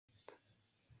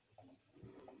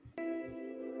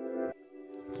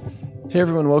Hey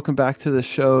everyone, welcome back to the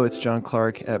show. It's John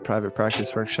Clark at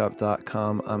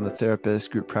privatepracticeworkshop.com. I'm a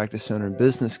therapist, group practice owner, and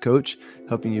business coach,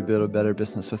 helping you build a better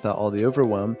business without all the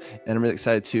overwhelm. And I'm really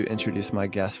excited to introduce my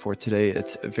guest for today.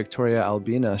 It's Victoria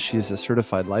Albina. She's a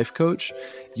certified life coach,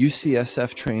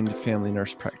 UCSF trained family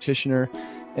nurse practitioner,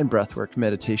 and breathwork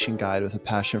meditation guide with a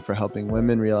passion for helping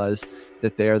women realize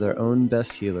that they are their own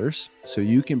best healers so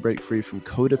you can break free from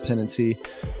codependency,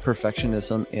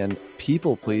 perfectionism, and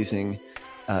people pleasing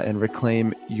and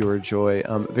reclaim your joy.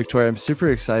 Victoria, I'm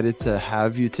super excited to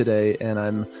have you today, and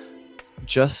I'm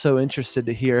just so interested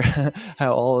to hear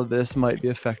how all of this might be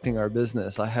affecting our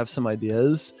business. I have some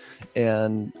ideas,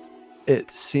 and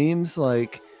it seems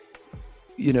like,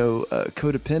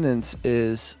 codependence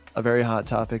is a very hot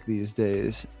topic these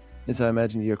days. And so I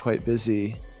imagine you're quite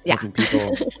busy helping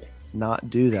people not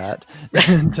do that.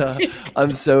 And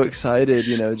I'm so excited,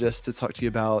 just to talk to you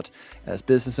about as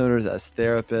business owners, as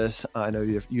therapists. I know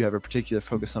you have a particular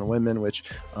focus on women, which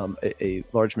a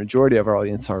large majority of our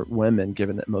audience are women,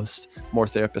 given that more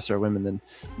therapists are women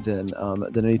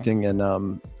than anything. And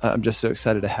I'm just so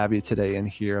excited to have you today and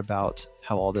hear about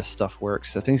how all this stuff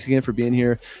works. So thanks again for being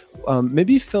here.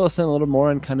 Maybe fill us in a little more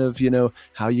on kind of,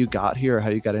 how you got here, or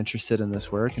how you got interested in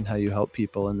this work and how you help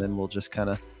people. And then we'll just kind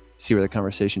of see where the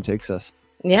conversation takes us.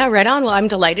 Yeah, right on. Well, I'm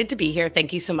delighted to be here.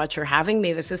 Thank you so much for having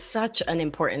me. This is such an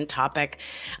important topic,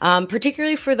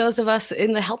 particularly for those of us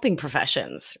in the helping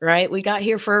professions, right? We got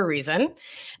here for a reason,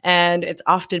 and it's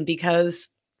often because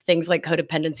things like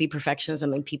codependency,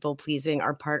 perfectionism, and people pleasing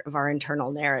are part of our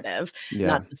internal narrative,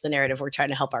 not just the narrative we're trying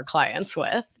to help our clients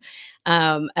with.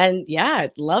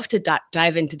 I'd love to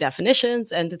dive into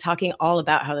definitions and to talking all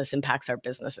about how this impacts our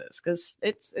businesses, because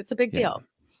it's a big deal.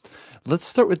 Let's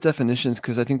start with definitions,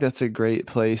 because I think that's a great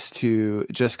place to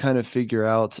just kind of figure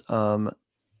out, what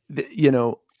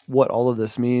all of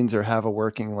this means, or have a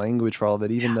working language for all of it,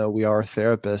 even though we are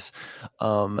therapists.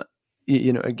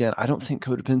 Again, I don't think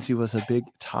codependency was a big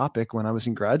topic when I was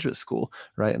in graduate school,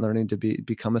 right? And learning to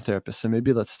become a therapist. So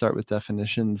maybe let's start with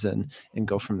definitions and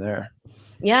go from there.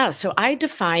 Yeah. So I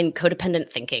define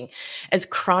codependent thinking as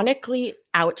chronically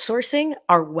outsourcing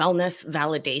our wellness,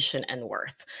 validation, and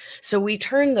worth. So we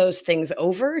turn those things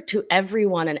over to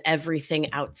everyone and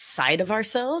everything outside of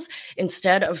ourselves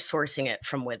instead of sourcing it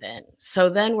from within. So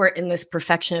then we're in this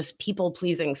perfectionist,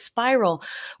 people-pleasing spiral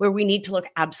where we need to look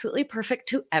absolutely perfect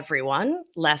to everyone,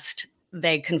 lest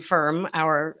they confirm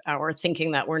our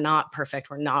thinking that we're not perfect,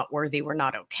 we're not worthy, we're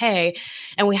not okay.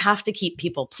 And we have to keep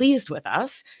people pleased with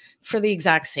us for the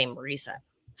exact same reason.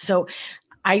 So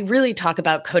I really talk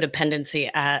about codependency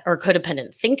or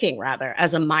codependent thinking, rather,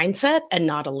 as a mindset and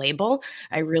not a label.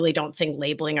 I really don't think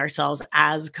labeling ourselves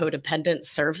as codependent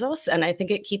serves us. And I think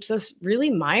it keeps us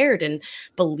really mired in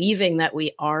believing that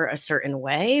we are a certain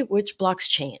way, which blocks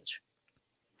change.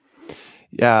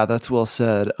 Yeah, that's well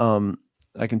said.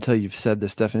 I can tell you've said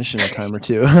this definition a time or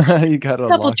two. You got it a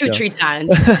couple, locked 2, down. 3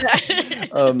 times.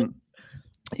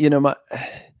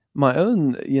 My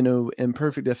own,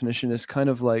 imperfect definition is kind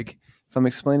of like, if I'm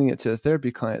explaining it to a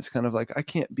therapy client, it's kind of like, I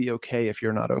can't be okay if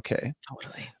you're not okay.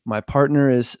 Totally. My partner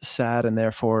is sad, and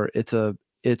therefore it's a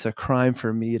crime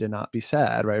for me to not be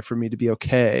sad, right? For me to be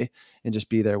okay and just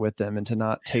be there with them and to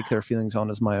not take their feelings on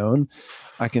as my own.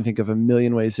 I can think of a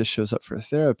million ways this shows up for a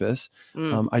therapist.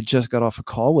 I just got off a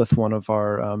call with one of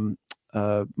our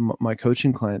my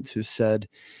coaching clients who said,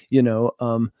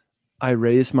 I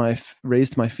raised my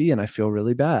fee and I feel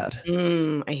really bad.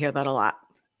 I hear that a lot.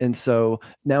 And so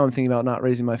now I'm thinking about not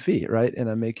raising my fee, right? And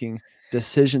I'm making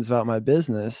decisions about my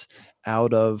business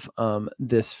out of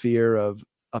this fear of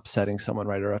upsetting someone,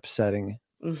 right? Or upsetting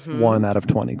 1 out of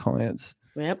 20 clients.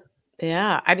 Yep.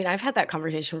 Yeah. I mean, I've had that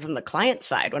conversation from the client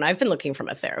side when I've been looking from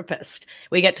a therapist.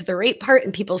 We get to the rate part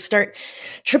and people start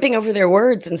tripping over their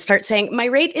words and start saying, my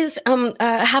rate is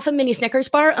half a mini Snickers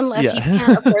bar unless you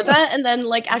can't afford that. And then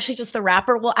actually just the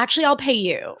wrapper, well, actually I'll pay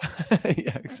you.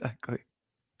 Yeah, exactly.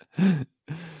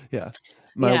 Yeah.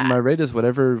 My rate is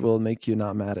whatever will make you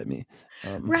not mad at me.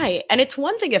 Right. And it's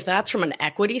one thing if that's from an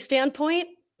equity standpoint,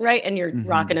 right? And you're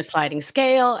rocking a sliding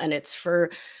scale and it's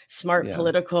for smart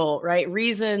political, right,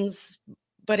 reasons.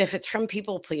 But if it's from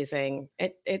people pleasing,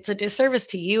 it's a disservice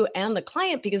to you and the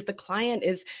client, because the client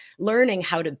is learning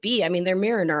how to be. I mean, their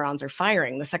mirror neurons are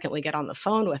firing the second we get on the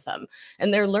phone with them,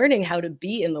 and they're learning how to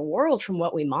be in the world from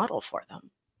what we model for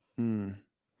them.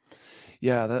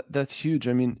 Yeah, that's huge.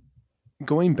 I mean,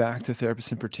 going back to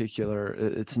therapists in particular,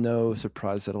 it's no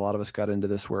surprise that a lot of us got into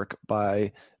this work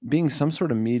by being some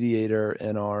sort of mediator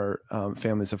in our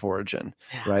families of origin,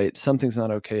 right? Something's not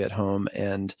okay at home,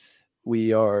 and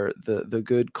we are the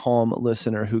good, calm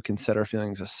listener who can set our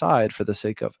feelings aside for the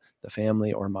sake of the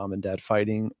family or mom and dad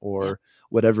fighting or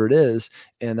whatever it is.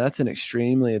 And that's an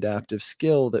extremely adaptive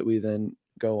skill that we then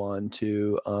go on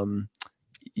to,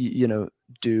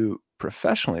 do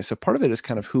professionally. So part of it is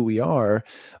kind of who we are,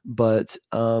 but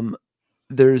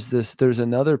there's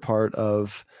another part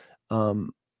of,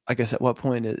 I guess, at what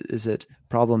point is it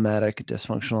problematic,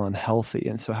 dysfunctional, unhealthy?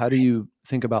 And so how do you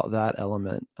think about that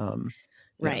element?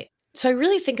 Right. So I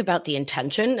really think about the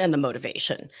intention and the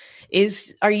motivation.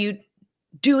 Are you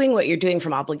doing what you're doing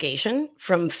from obligation,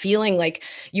 from feeling like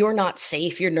you're not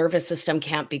safe, your nervous system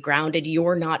can't be grounded,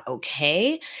 you're not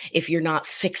okay if you're not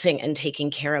fixing and taking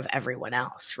care of everyone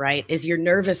else, right? Is your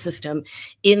nervous system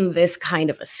in this kind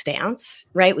of a stance,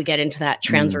 right? We get into that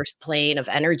transverse plane of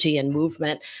energy and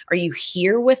movement. Are you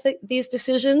here with these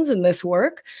decisions and this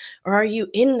work, or are you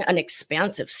in an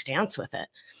expansive stance with it?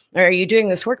 Or are you doing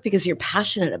this work because you're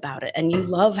passionate about it and you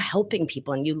love helping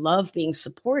people and you love being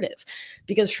supportive?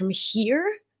 Because from here,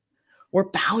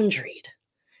 we're boundaried,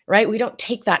 right? We don't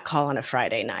take that call on a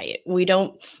Friday night. We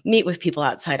don't meet with people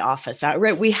outside office,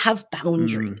 right? We have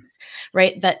boundaries,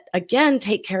 right? That, again,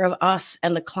 take care of us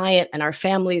and the client and our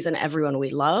families and everyone we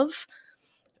love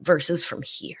versus from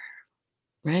here,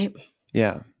 right?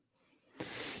 Yeah.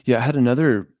 I had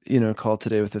another, call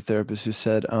today with a therapist who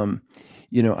said,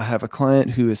 I have a client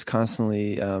who is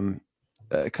constantly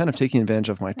kind of taking advantage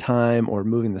of my time or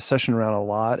moving the session around a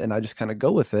lot. And I just kind of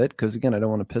go with it because, again, I don't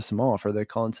want to piss them off. Or they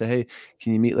call and say, hey,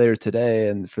 can you meet later today?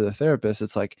 And for the therapist,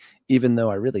 it's like, even though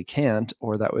I really can't,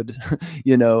 or that would,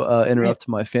 interrupt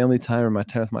my family time or my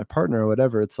time with my partner or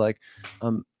whatever, it's like,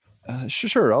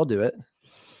 sure, I'll do it.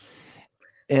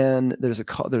 And there's a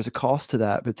cost to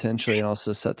that potentially, and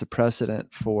also sets a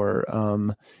precedent for,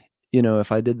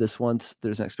 if I did this once,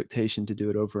 there's an expectation to do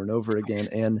it over and over again.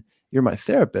 And you're my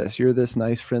therapist. You're this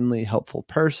nice, friendly, helpful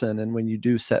person. And when you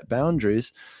do set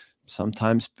boundaries,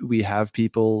 sometimes we have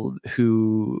people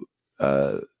who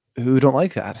don't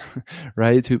like that,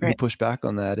 right? Who push back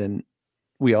on that. And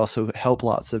we also help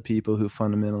lots of people who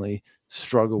fundamentally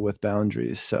struggle with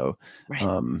boundaries. So,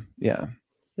 yeah.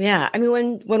 I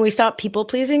mean, when we stop people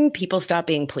pleasing, people stop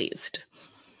being pleased.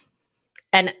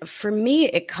 And for me,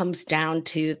 it comes down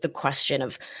to the question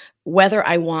of whether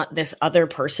I want this other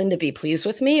person to be pleased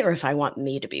with me or if I want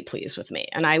me to be pleased with me.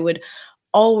 And I would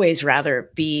always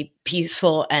rather be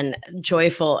peaceful and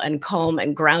joyful and calm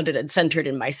and grounded and centered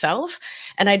in myself.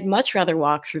 And I'd much rather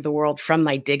walk through the world from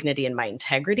my dignity and my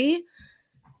integrity.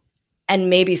 And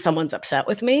maybe someone's upset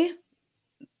with me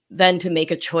than to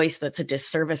make a choice that's a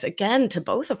disservice, again, to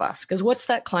both of us. Because what's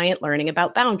that client learning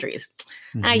about boundaries?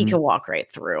 You can walk right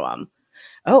through them.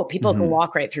 Oh, people can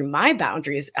walk right through my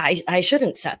boundaries. I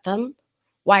shouldn't set them.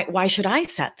 Why should I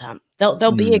set them?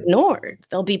 They'll be ignored.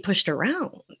 They'll be pushed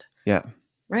around. Yeah.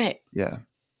 Right. Yeah.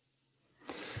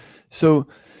 So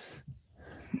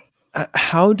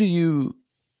how do you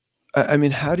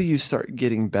start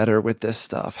getting better with this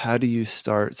stuff? How do you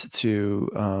start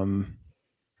to,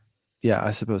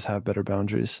 I suppose, have better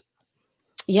boundaries?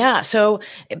 Yeah. So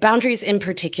boundaries in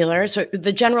particular. So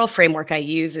the general framework I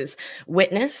use is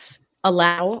witness,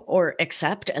 allow or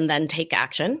accept, and then take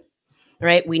action,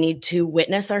 right? We need to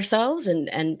witness ourselves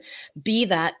and be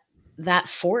that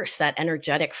force, that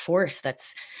energetic force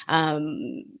that's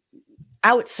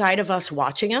outside of us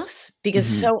watching us, because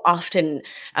so often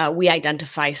we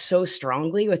identify so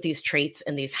strongly with these traits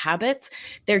and these habits.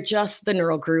 They're just the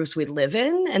neural grooves we live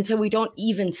in. And so we don't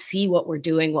even see what we're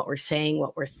doing, what we're saying,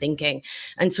 what we're thinking.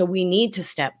 And so we need to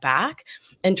step back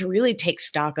and to really take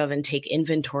stock of and take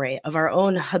inventory of our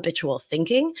own habitual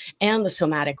thinking and the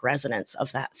somatic resonance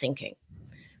of that thinking.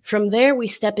 From there, we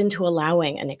step into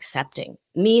allowing and accepting,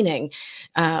 meaning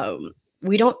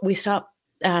we stop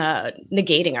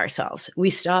negating ourselves. We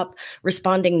stop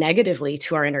responding negatively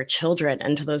to our inner children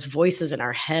and to those voices in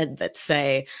our head that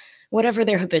say whatever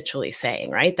they're habitually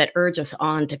saying, right? That urge us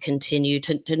on to continue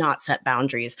to not set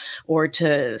boundaries or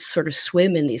to sort of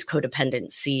swim in these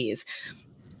codependent seas.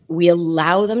 We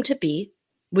allow them to be,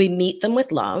 we meet them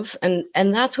with love, and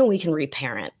that's when we can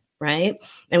reparent, right?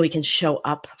 And we can show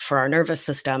up for our nervous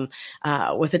system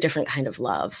with a different kind of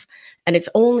love. And it's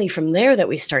only from there that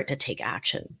we start to take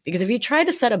action. Because if you try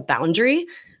to set a boundary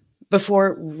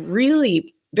before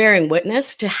really bearing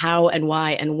witness to how and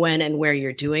why and when and where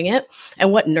you're doing it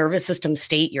and what nervous system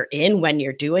state you're in when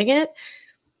you're doing it,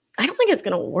 I don't think it's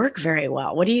going to work very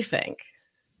well. What do you think?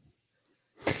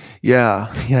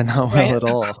 Yeah, not well at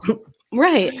all.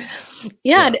 Right.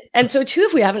 Yeah. And so too,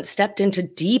 if we haven't stepped into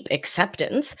deep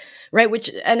acceptance, right,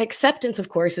 which an acceptance, of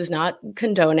course, is not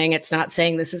condoning. It's not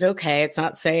saying this is okay. It's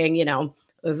not saying,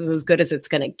 This is as good as it's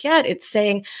going to get. It's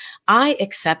saying, I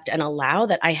accept and allow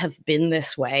that I have been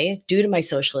this way due to my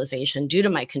socialization, due to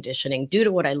my conditioning, due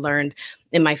to what I learned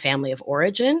in my family of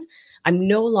origin. I'm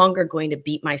no longer going to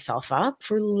beat myself up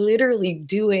for literally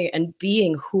doing and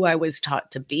being who I was taught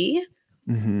to be.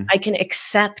 Mm-hmm. I can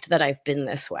accept that I've been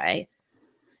this way,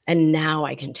 and now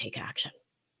I can take action.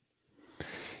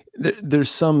 There's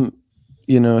some,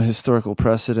 historical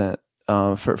precedent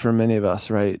for many of us,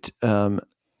 right?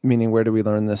 Meaning, where do we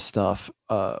learn this stuff?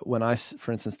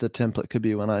 For instance, the template could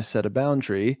be when I set a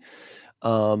boundary,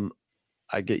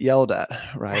 I get yelled at,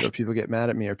 right? Or people get mad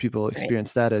at me, or people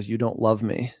experience that as you don't love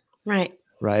me. Right.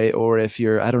 Right. Or if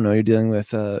you're, I don't know, you're dealing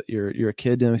with, you're a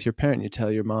kid dealing with your parent, you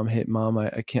tell your mom, hey, mom,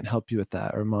 I can't help you with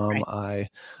that. Or mom, I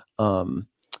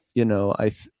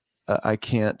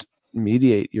can't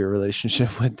mediate your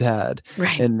relationship with dad.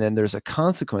 Right. And then there's a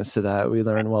consequence to that. We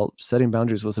learn, well, setting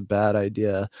boundaries was a bad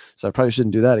idea, so I probably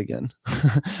shouldn't do that again.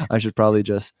 I should probably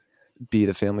just be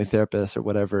the family therapist or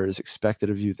whatever is expected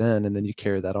of you then. And then you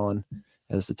carry that on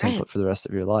as the template for the rest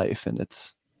of your life. And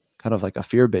it's kind of like a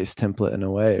fear-based template in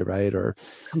a way, right? Or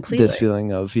this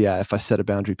feeling of, if I set a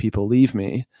boundary, people leave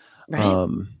me. Right.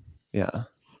 Yeah.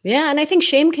 And I think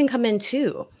shame can come in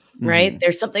too, right? Mm-hmm.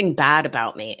 There's something bad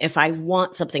about me. If I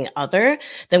want something other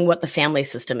than what the family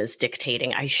system is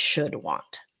dictating I should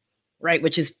want, right?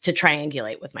 Which is to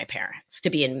triangulate with my parents,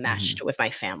 to be enmeshed with my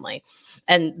family,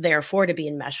 and therefore to be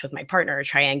enmeshed with my partner, or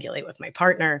triangulate with my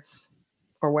partner,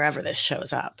 or wherever this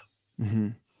shows up. Mm-hmm.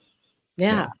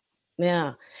 Yeah.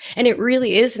 And it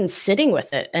really is in sitting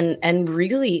with it and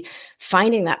really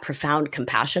finding that profound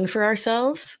compassion for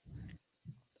ourselves.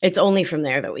 It's only from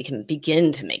there that we can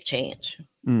begin to make change.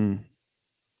 I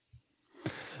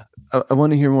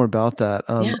want to hear more about that.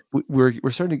 We're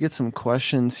starting to get some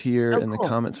questions here in the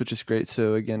comments, which is great.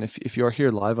 So again, if you are here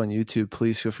live on YouTube,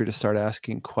 please feel free to start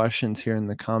asking questions here in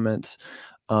the comments.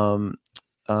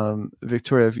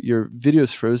 Victoria, if your video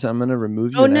is frozen, I'm going to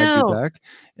remove you add you back.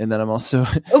 And then I'm also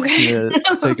going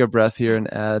to take a breath here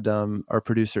and add our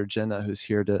producer, Jenna, who's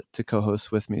here to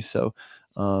co-host with me. So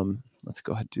let's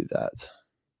go ahead and do that.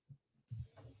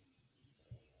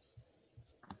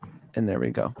 And there we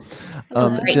go.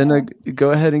 Jenna,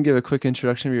 go ahead and give a quick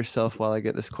introduction of yourself while I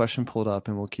get this question pulled up,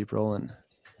 and we'll keep rolling.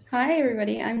 Hi,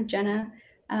 everybody. I'm Jenna.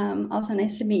 Also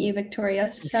nice to meet you, Victoria.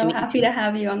 So happy to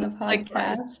have you on the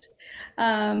podcast.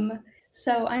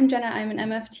 So I'm Jenna. I'm an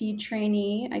MFT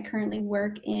trainee. I currently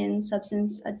work in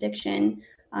substance addiction.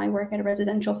 I work at a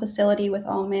residential facility with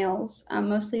all males,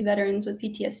 mostly veterans with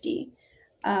PTSD.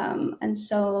 And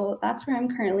so that's where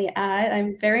I'm currently at.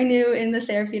 I'm very new in the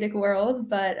therapeutic world,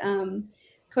 but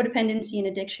codependency and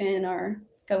addiction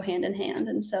go hand in hand.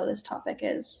 And so this topic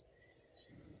is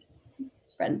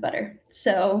bread and butter.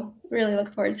 So really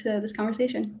look forward to this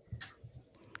conversation.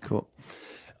 Cool.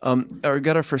 We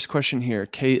got our first question here.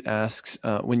 Kate asks,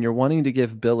 when you're wanting to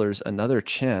give billers another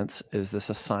chance, is this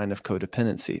a sign of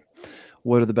codependency?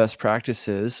 What are the best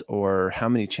practices, or how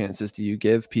many chances do you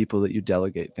give people that you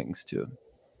delegate things to?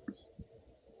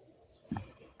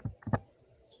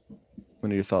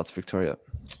 What are your thoughts, Victoria?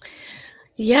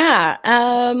 Yeah.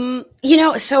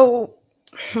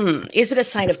 Is it a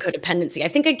sign of codependency? I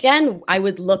think, again, I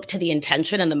would look to the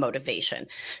intention and the motivation.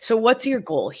 So what's your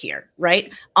goal here,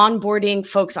 right? Onboarding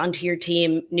folks onto your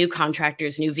team, new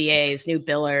contractors, new VAs, new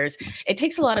billers. It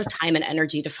takes a lot of time and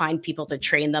energy to find people to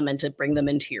train them and to bring them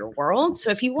into your world.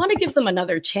 So if you want to give them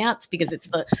another chance because it's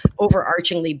the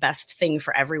overarchingly best thing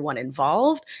for everyone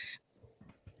involved,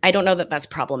 I don't know that that's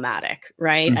problematic,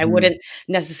 right? I wouldn't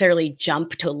necessarily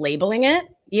jump to labeling it,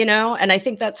 and I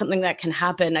think that's something that can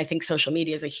happen. I think social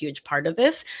media is a huge part of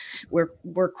this.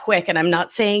 We're quick, and I'm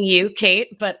not saying you,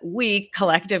 Kate, but we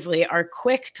collectively are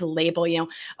quick to label,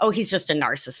 oh, he's just a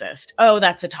narcissist. Oh,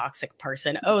 that's a toxic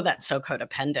person. Oh, that's so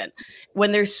codependent.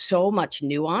 When there's so much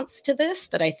nuance to this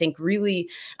that I think really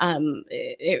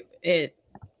it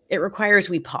requires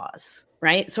we pause.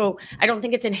 Right. So I don't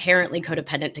think it's inherently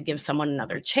codependent to give someone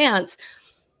another chance.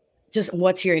 Just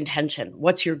what's your intention?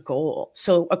 What's your goal?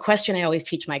 So a question I always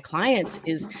teach my clients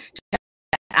is to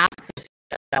ask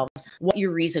themselves what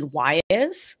your reason why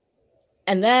is.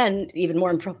 And then even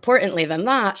more importantly than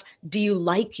that, do you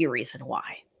like your reason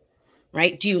why?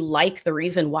 Right. Do you like the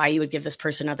reason why you would give this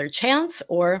person another chance,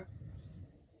 or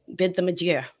bid them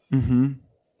adieu?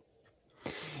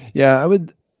 Yeah, I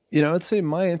would. I'd say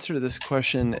my answer to this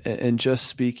question, and just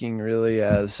speaking really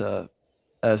as a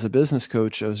business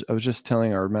coach, I was just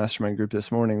telling our mastermind group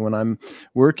this morning, when I'm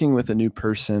working with a new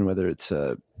person, whether it's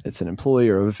an employee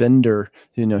or a vendor,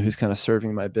 who's kind of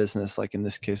serving my business, like in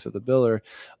this case with a biller,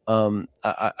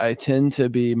 I tend to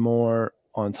be more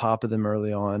on top of them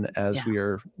early on as we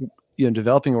are,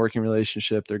 developing a working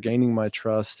relationship. They're gaining my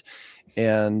trust.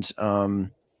 And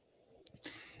some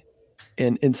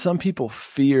people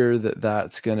fear that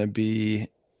that's going to be,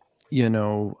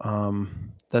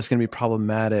 that's going to be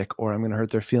problematic, or I'm going to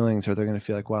hurt their feelings, or they're going to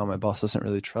feel like, wow, my boss doesn't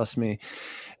really trust me.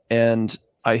 And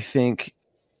I think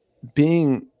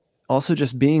being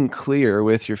clear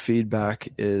with your feedback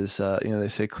is, they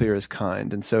say clear is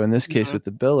kind. And so in this case with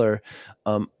the biller,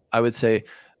 I would say,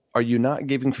 are you not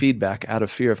giving feedback out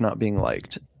of fear of not being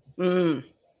liked?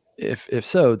 If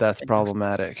so, that's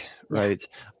problematic, right?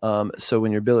 So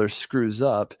when your biller screws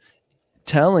up,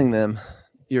 telling them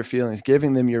your feelings,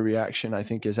 giving them your reaction, I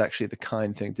think is actually the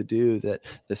kind thing to do, that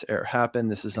this error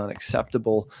happened. This is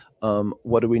unacceptable.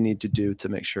 What do we need to do to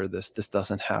make sure this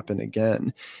doesn't happen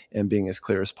again? And being as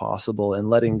clear as possible, and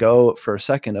letting go for a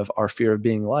second of our fear of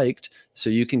being liked, so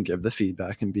you can give the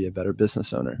feedback and be a better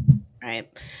business owner. Right.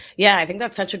 Yeah, I think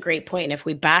that's such a great point. And if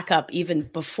we back up even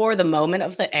before the moment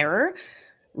of the error,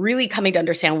 really coming to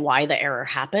understand why the error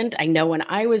happened. I know when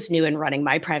I was new and running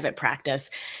my private practice,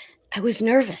 I was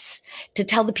nervous to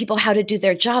tell the people how to do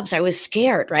their jobs. I was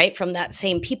scared, right? From that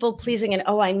same people pleasing and,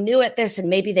 oh, I'm new at this and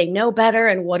maybe they know better.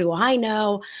 And what do I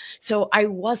know? So I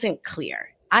wasn't clear.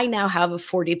 I now have a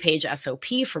 40-page SOP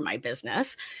for my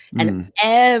business, and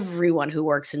everyone who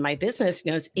works in my business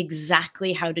knows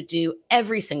exactly how to do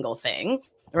every single thing,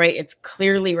 right? It's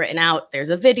clearly written out. There's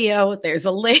a video, there's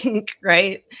a link,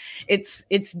 right? It's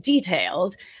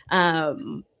detailed.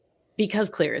 Because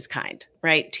clear is kind,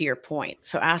 right? To your point.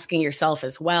 So asking yourself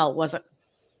as well, was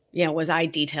I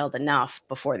detailed enough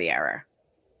before the error?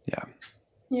 Yeah.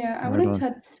 Yeah. I want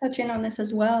to touch in on this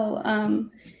as well.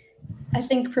 I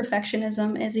think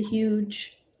perfectionism is a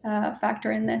huge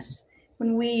factor in this.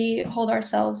 When we hold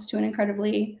ourselves to an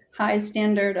incredibly high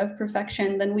standard of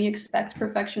perfection, then we expect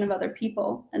perfection of other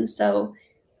people. And so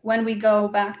when we go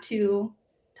back to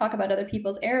talk about other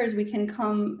people's errors, we can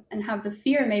come and have the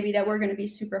fear maybe that we're going to be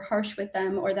super harsh with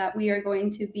them, or that we are going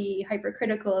to be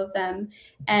hypercritical of them.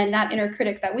 And that inner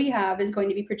critic that we have is going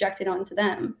to be projected onto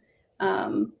them.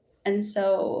 And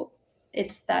so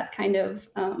it's that kind of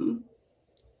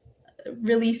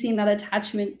releasing that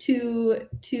attachment to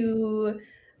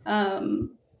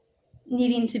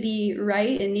needing to be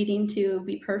right and needing to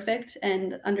be perfect,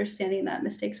 and understanding that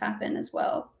mistakes happen as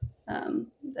well.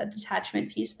 That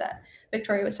detachment piece that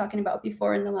Victoria was talking about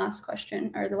before in the last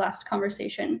question, or the last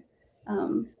conversation,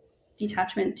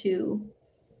 detachment to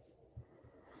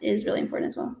is really important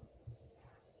as well.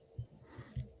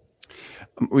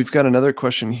 We've got another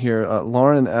question here.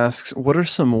 Lauren asks, what are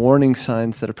some warning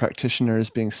signs that a practitioner is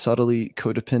being subtly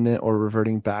codependent or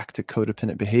reverting back to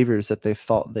codependent behaviors that they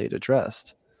thought they'd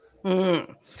addressed?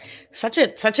 Such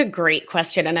a great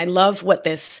question. And I love what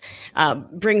this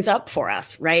brings up for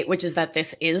us, right? Which is that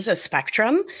this is a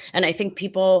spectrum. And I think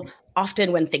people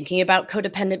often, when thinking about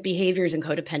codependent behaviors and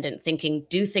codependent thinking,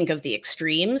 do think of the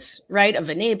extremes, right? Of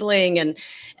enabling and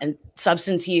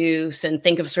substance use, and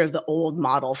think of sort of the old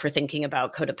model for thinking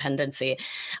about codependency.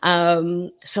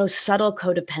 So subtle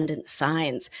codependent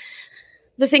signs.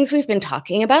 The things we've been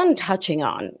talking about and touching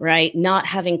on, right? Not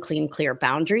having clear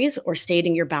boundaries, or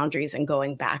stating your boundaries and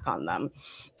going back on them.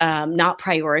 Not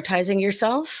prioritizing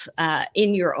yourself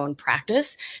in your own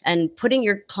practice, and putting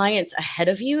your clients ahead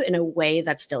of you in a way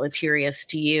that's deleterious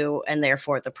to you and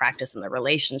therefore the practice and the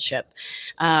relationship.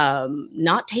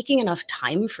 Not taking enough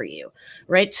time for you,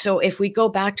 right? So if we go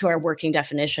back to our working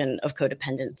definition of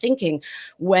codependent thinking,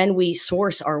 when we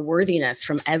source our worthiness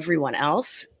from everyone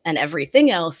else and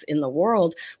everything else in the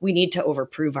world, we need to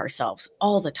overprove ourselves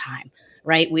all the time,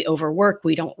 right? We overwork,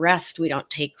 we don't rest, we don't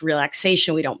take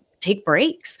relaxation, we don't take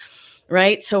breaks,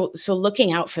 right? So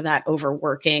looking out for that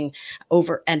overworking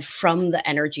and from the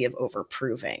energy of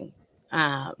overproving.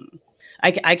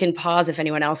 I can pause if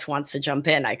anyone else wants to jump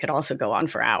in. I could also go on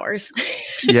for hours.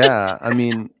 Yeah, I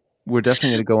mean, we're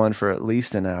definitely going to go on for at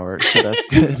least an hour. So that's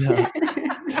good.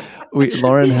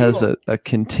 Lauren has a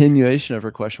continuation of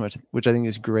her question, which I think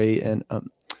is great. And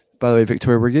by the way,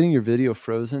 Victoria, we're getting your video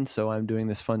frozen, so I'm doing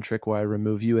this fun trick where I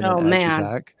remove you and then add you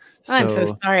back. So I'm so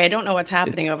sorry. I don't know what's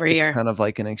happening over here. It's kind of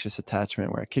like an anxious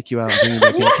attachment where I kick you out and bring you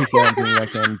back in, kick you out and bring you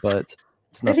back in, but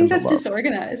it's nothing. I think that's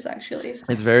disorganized, actually.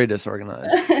 It's very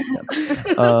disorganized.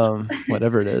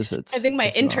 Whatever it is, I think my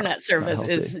internet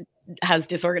service has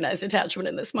disorganized attachment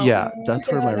in this moment. Yeah,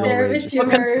 that's where my real rage is. The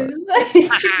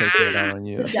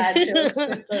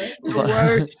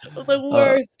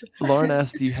worst. Lauren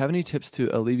asked, do you have any tips to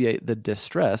alleviate the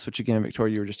distress, which again,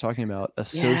 Victoria, you were just talking about,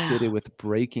 associated with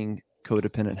breaking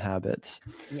codependent habits?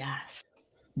 Yes.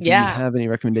 Do you have any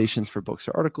recommendations for books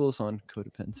or articles on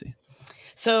codependency?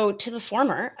 So to the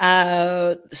former,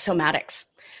 somatics.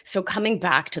 So coming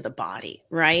back to the body,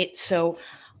 right? So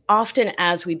often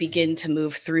as we begin to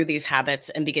move through these habits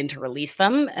and begin to release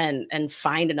them and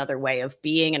find another way of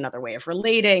being, another way of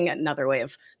relating, another way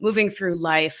of moving through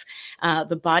life,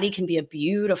 the body can be a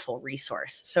beautiful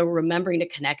resource. So remembering to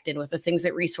connect in with the things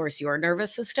that resource your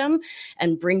nervous system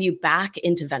and bring you back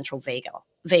into ventral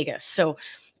vagus.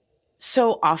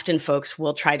 So often folks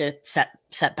will try to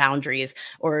set boundaries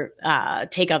or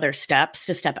take other steps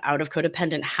to step out of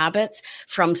codependent habits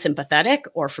from sympathetic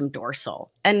or from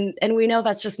dorsal. And we know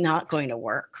that's just not going to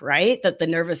work, right? That the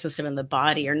nervous system and the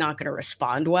body are not going to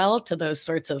respond well to those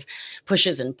sorts of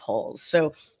pushes and pulls.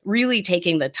 So really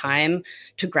taking the time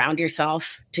to ground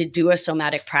yourself, to do a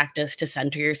somatic practice, to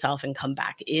center yourself and come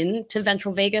back into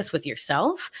ventral vagus with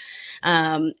yourself.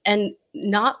 And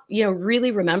not,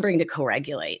 really remembering to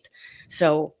co-regulate.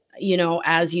 So,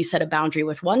 as you set a boundary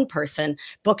with one person,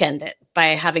 bookend it by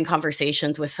having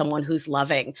conversations with someone who's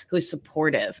loving, who's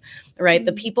supportive, right?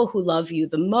 The people who love you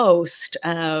the most,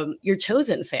 your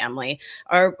chosen family,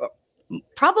 are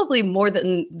probably more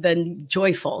than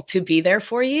joyful to be there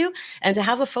for you and to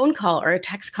have a phone call or a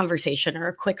text conversation or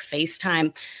a quick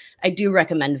FaceTime. I do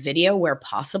recommend video where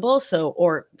possible.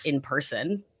 Or in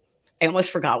person. I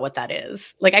almost forgot what that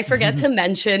is. Like I forget to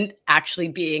mention actually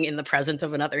being in the presence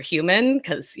of another human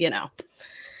because,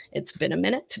 it's been a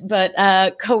minute, but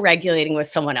co-regulating with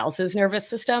someone else's nervous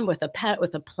system, with a pet,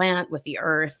 with a plant, with the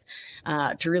earth,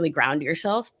 to really ground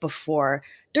yourself before,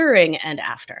 during, and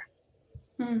after.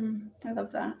 I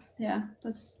love that. Yeah,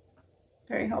 that's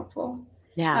very helpful.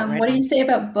 Yeah. What do you say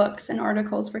about books and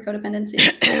articles for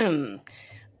codependency?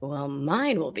 Well,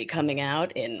 mine will be coming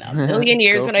out in a million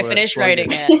years when I finish writing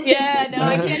it. Yeah, no,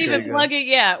 I can't even plug it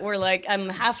yet. I'm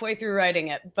halfway through writing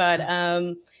it. But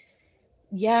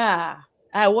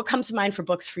what comes to mind for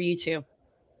books for you too?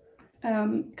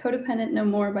 Codependent No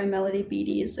More by Melody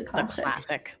Beattie is a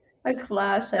classic. A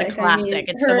classic.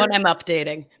 It's the one I'm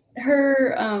updating.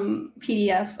 Her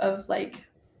PDF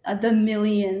of the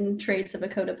million traits of a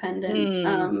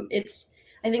codependent.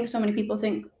 I think so many people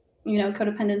think,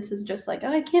 codependence is just like,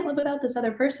 oh, I can't live without this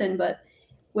other person. But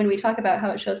when we talk about how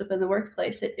it shows up in the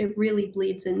workplace, it really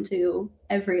bleeds into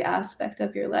every aspect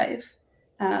of your life.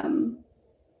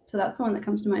 So that's the one that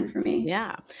comes to mind for me.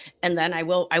 Yeah. And then I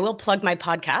will plug my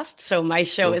podcast. So my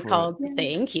show is called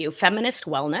Thank You, Feminist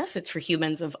Wellness. It's for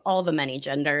humans of all the many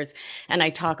genders. And I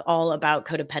talk all about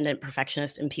codependent,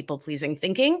 perfectionist, and people-pleasing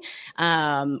thinking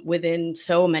within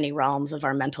so many realms of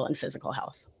our mental and physical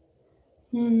health.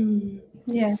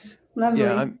 Yes. Lovely.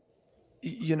 Yeah.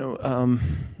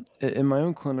 In my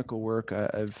own clinical work,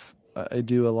 I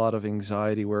do a lot of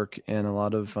anxiety work and a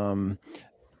lot of,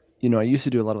 I used to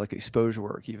do a lot of exposure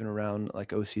work, even around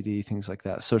OCD, things like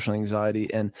that, social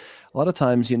anxiety. And a lot of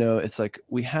times, it's like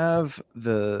we have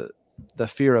the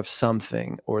fear of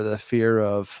something or the fear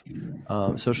of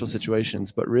social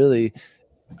situations, but really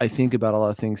I think about a lot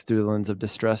of things through the lens of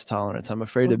distress tolerance. I'm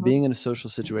afraid of being in a social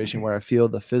situation where I feel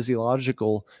the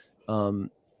physiological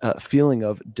feeling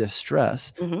of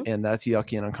distress, and that's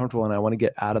yucky and uncomfortable. And I want to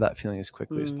get out of that feeling as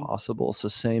quickly as possible. So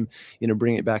same,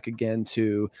 bring it back again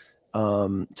to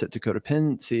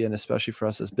codependency, and especially for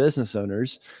us as business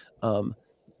owners,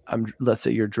 let's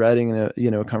say you're dreading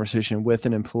a conversation with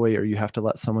an employee, or you have to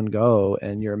let someone go,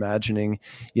 and you're imagining,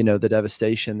 the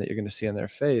devastation that you're going to see on their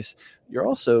face. You're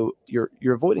also you're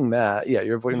avoiding that. Yeah,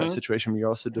 you're avoiding that situation. But you're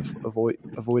also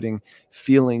avoiding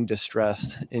feeling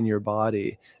distressed in your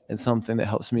body. And something that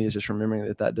helps me is just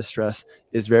remembering that distress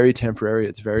is very temporary.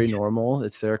 It's very normal.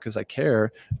 It's there because I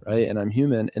care, right? And I'm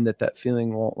human, and that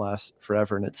feeling won't last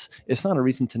forever. And it's not a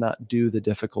reason to not do the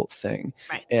difficult thing.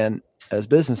 Right. And as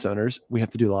business owners, we have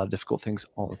to do a lot of difficult things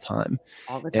all the time.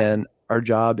 And our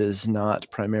job is not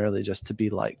primarily just to be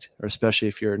liked, or especially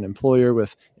if you're an employer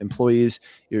with employees,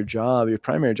 your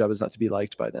primary job is not to be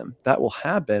liked by them. That will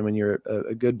happen when you're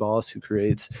a good boss who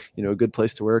creates, a good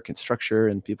place to work and structure,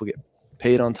 and people get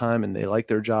paid on time and they like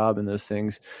their job and those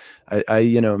things.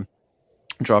 I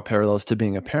draw parallels to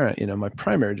being a parent. My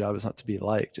primary job is not to be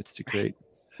liked. It's to create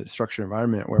a structured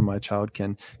environment where my child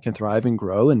can thrive and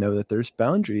grow and know that there's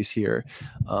boundaries here.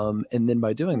 And then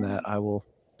by doing that, I will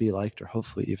be liked, or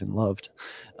hopefully even loved.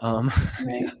 Right.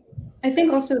 Yeah. I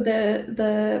think also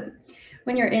the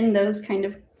when you're in those kind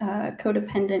of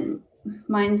codependent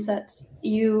mindsets,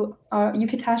 you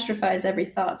catastrophize every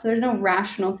thought. So there's no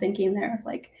rational thinking there of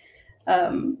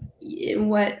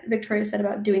what Victoria said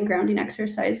about doing grounding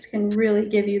exercise can really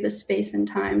give you the space and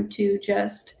time to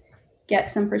just get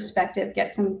some perspective,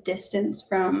 get some distance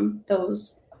from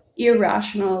those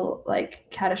irrational, like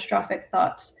catastrophic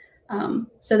thoughts.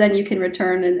 So then you can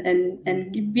return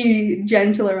and be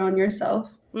gentler on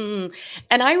yourself. And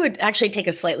I would actually take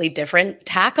a slightly different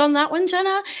tack on that one,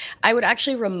 Jenna. I would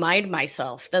actually remind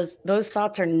myself those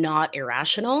thoughts are not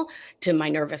irrational to my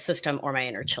nervous system or my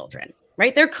inner children,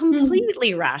 right? They're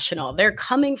completely rational. They're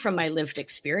coming from my lived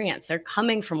experience. They're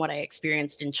coming from what I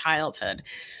experienced in childhood,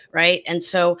 right? And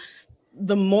so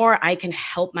the more I can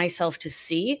help myself to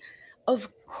see, of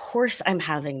course I'm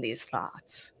having these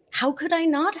thoughts. How could I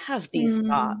not have these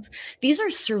thoughts? These are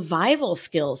survival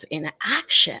skills in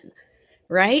action.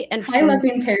 Right. And hi,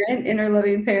 loving parent, inner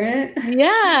loving parent.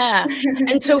 Yeah.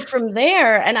 And so from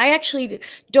there, and I actually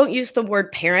don't use the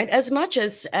word parent as much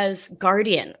as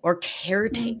guardian or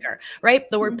caretaker, right?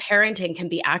 The word parenting can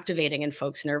be activating in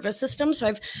folks' nervous system. So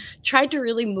I've tried to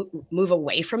really move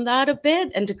away from that a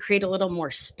bit and to create a little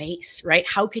more space, right?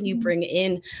 How can you bring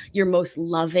in your most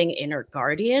loving inner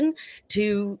guardian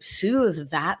to soothe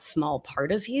that small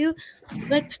part of you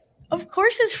that of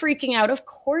course is freaking out, of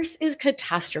course is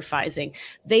catastrophizing.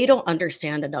 They don't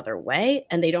understand another way,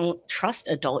 and they don't trust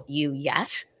adult you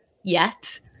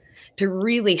yet to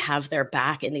really have their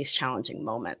back in these challenging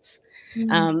moments.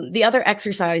 The other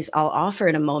exercise I'll offer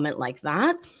in a moment like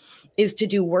that is to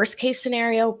do worst case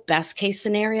scenario, best case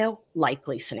scenario,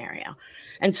 likely scenario.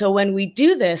 And so when we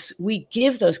do this, we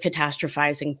give those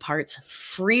catastrophizing parts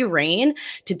free rein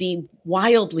to be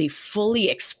wildly, fully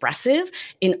expressive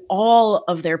in all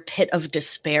of their pit of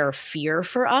despair, fear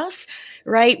for us,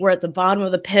 right? We're at the bottom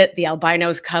of the pit, the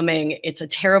albino's coming, it's a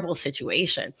terrible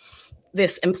situation.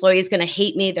 This employee is going to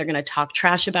hate me. They're going to talk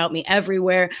trash about me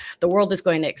everywhere. The world is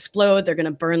going to explode. They're going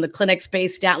to burn the clinic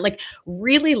space down. Like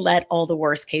really let all the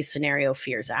worst case scenario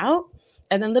fears out.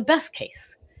 And then the best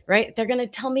case. Right? They're going to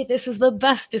tell me this is the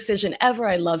best decision ever.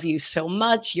 I love you so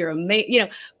much. You're amazing.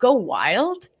 Go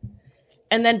wild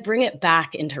and then bring it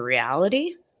back into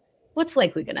reality. What's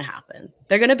likely going to happen?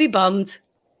 They're going to be bummed.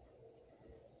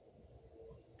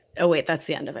 Oh, wait, that's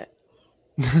the end of it.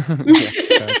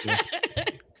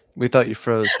 We thought you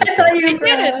froze. I thought you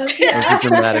froze. It was a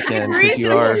dramatic end because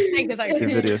your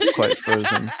video is quite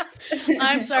frozen.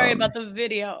 I'm sorry about the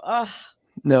video. Oh.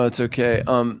 No, it's okay.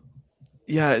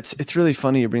 Yeah, it's really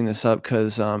funny you bring this up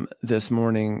because this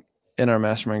morning in our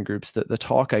mastermind groups, the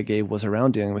talk I gave was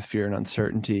around dealing with fear and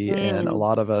uncertainty. And a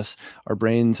lot of us, our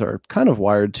brains are kind of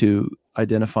wired to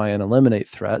identify and eliminate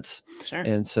threats. Sure.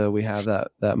 And so we have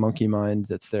that monkey mind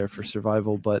that's there for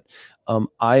survival. But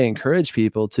I encourage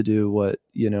people to do what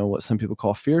some people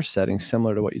call fear setting,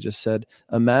 similar to what you just said.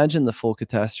 Imagine the full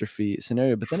catastrophe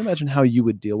scenario, but then imagine how you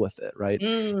would deal with it, right?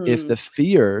 If the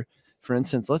fear, for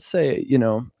instance, let's say,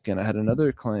 again, I had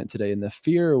another client today and the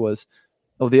fear was,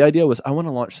 the idea was I want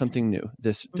to launch something new,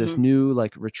 this new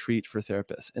like retreat for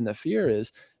therapists. And the fear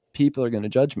is people are going to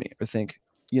judge me or think,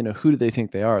 who do they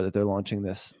think they are that they're launching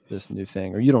this new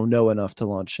thing? Or you don't know enough to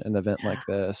launch an event like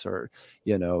this, or,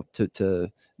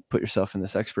 to put yourself in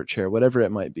this expert chair, whatever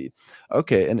it might be.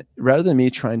 Okay. And rather than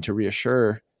me trying to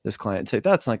reassure this client and say,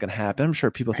 that's not going to happen. I'm sure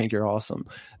people think you're awesome.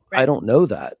 I don't know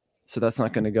that. So that's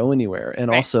not going to go anywhere. And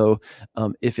also,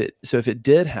 if it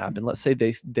did happen, let's say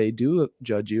they do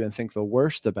judge you and think the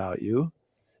worst about you,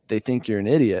 they think you're an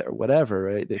idiot or whatever,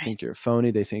 right? They think you're a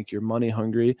phony. They think you're money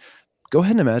hungry. Go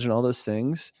ahead and imagine all those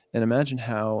things and imagine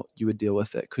how you would deal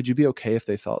with it. Could you be okay if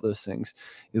they thought those things?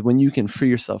 When you can free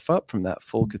yourself up from that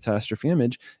full catastrophe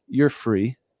image, you're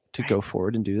free to go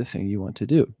forward and do the thing you want to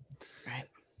do.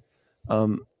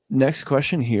 Right. Next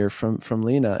question here from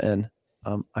Lena, and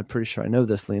I'm pretty sure I know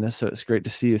this, Lena, so it's great to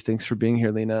see you. Thanks for being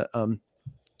here, Lena.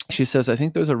 She says, I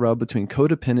think there's a rub between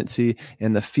codependency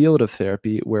and the field of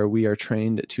therapy where we are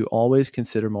trained to always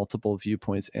consider multiple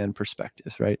viewpoints and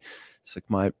perspectives, right? It's like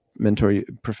my mentor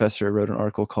professor wrote an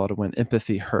article called When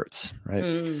Empathy Hurts, right?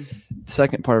 The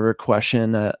second part of her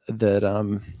question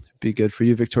that be good for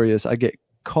you, Victoria, is I get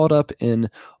caught up in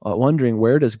wondering,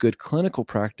 where does good clinical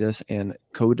practice and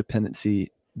codependency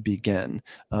begin?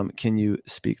 Can you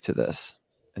speak to this?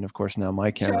 And of course, now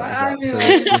my camera is out, so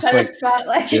it's just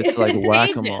like it's like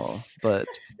whack-a-mole, but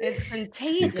it's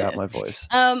contagious. You've got my voice.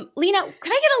 Lena,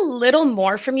 can I get a little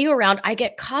more from you around? I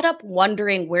get caught up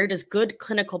wondering, where does good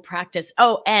clinical practice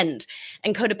end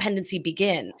and codependency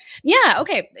begin? Yeah,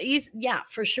 okay, yeah,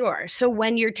 for sure. So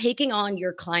when you're taking on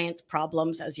your client's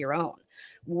problems as your own,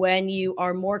 when you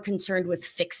are more concerned with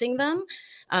fixing them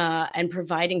and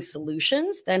providing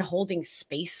solutions than holding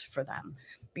space for them.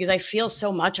 Because I feel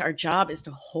so much our job is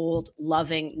to hold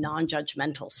loving,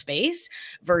 non-judgmental space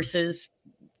versus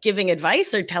giving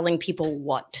advice or telling people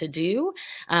what to do,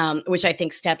 which I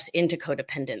think steps into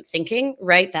codependent thinking,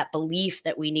 right? That belief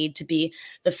that we need to be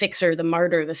the fixer, the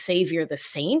martyr, the savior, the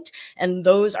saint. And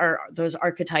those are those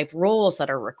archetype roles that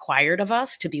are required of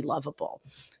us to be lovable.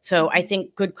 So I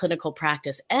think good clinical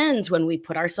practice ends when we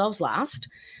put ourselves last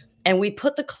and we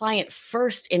put the client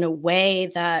first in a way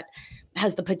that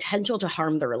has the potential to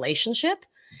harm the relationship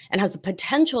and has the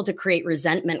potential to create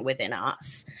resentment within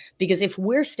us. Because if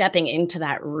we're stepping into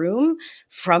that room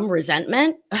from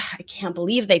resentment, I can't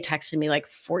believe they texted me like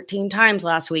 14 times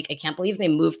last week. I can't believe they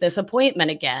moved this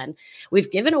appointment again.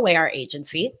 We've given away our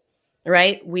agency,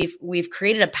 right? We've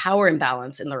created a power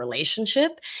imbalance in the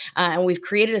relationship, and we've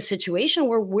created a situation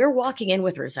where we're walking in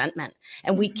with resentment,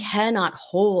 and we cannot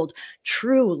hold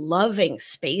true loving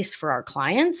space for our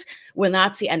clients when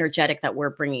that's the energetic that we're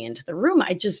bringing into the room.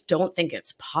 I just don't think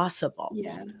it's possible.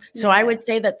 So I would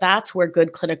say that that's where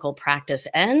good clinical practice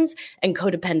ends, and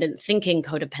codependent thinking,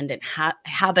 codependent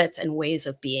habits and ways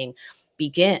of being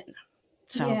begin.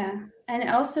 So and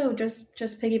also just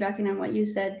piggybacking on what you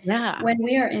said, when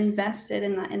we are invested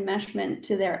in the enmeshment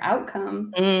to their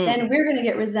outcome, then we're going to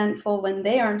get resentful when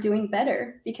they aren't doing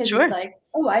better, because it's like,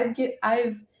 oh, I've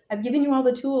given you all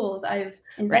the tools, I've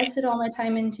invested all my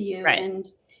time into you,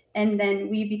 and then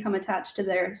we become attached to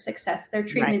their success, their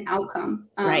treatment outcome.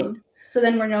 So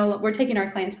then we're taking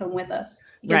our clients home with us,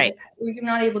 because we're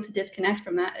not able to disconnect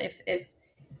from that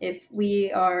if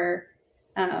we are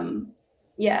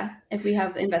if we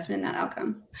have investment in that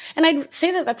outcome. And I'd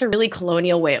say that that's a really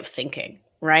colonial way of thinking,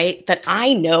 right? That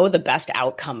I know the best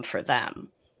outcome for them.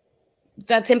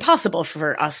 That's impossible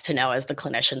for us to know as the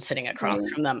clinician sitting across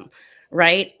from them,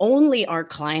 right? Only our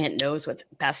client knows what's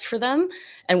best for them.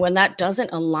 And when that doesn't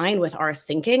align with our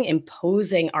thinking,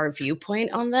 imposing our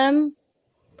viewpoint on them,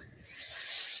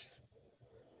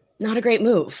 not a great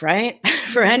move, right?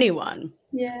 For anyone.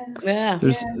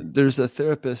 There's a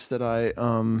therapist that I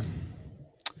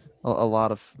a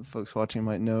lot of folks watching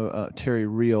might know, Terry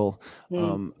Real,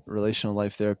 relational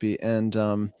life therapy.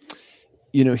 And,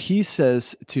 he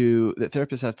says that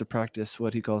therapists have to practice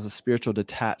what he calls a spiritual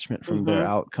detachment from their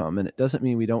outcome. And it doesn't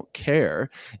mean we don't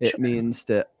care. It means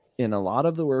that in a lot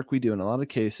of the work we do, in a lot of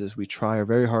cases, we try our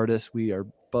very hardest. We are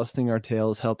busting our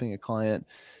tails, helping a client,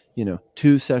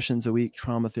 2 sessions a week,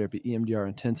 trauma therapy, EMDR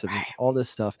intensive, all this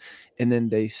stuff. And then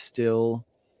they still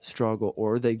struggle,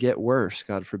 or they get worse,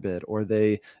 God forbid, or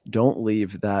they don't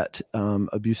leave that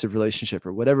abusive relationship,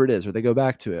 or whatever it is, or they go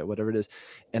back to it, whatever it is.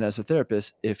 And as a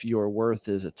therapist, if your worth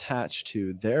is attached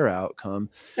to their outcome,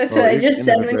 that's what I just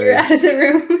said when you're out of the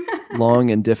room.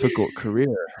 Long and difficult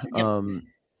career. Or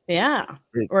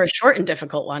a short and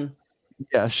difficult one.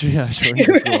 Short and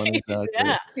difficult one,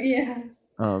 exactly.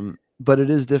 But it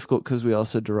is difficult because we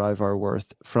also derive our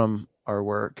worth from our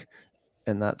work.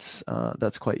 And that's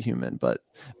quite human. But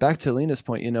back to Lena's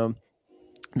point,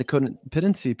 the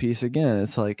codependency piece, again,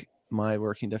 it's like my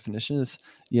working definition is,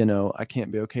 I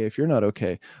can't be okay if you're not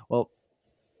okay. Well,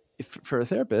 if for a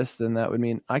therapist, then that would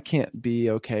mean I can't be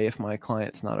okay if my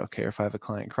client's not okay, or if I have a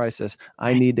client crisis,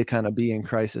 I need to kind of be in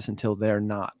crisis until they're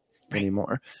not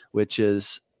anymore, which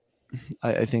is,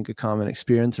 I think, a common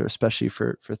experience, or especially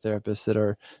for therapists that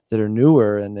are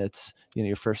newer, and it's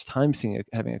your first time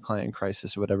having a client in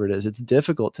crisis, or whatever it is. It's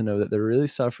difficult to know that they're really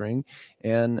suffering,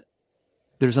 and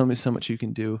there's only so much you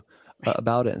can do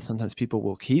about it. And sometimes people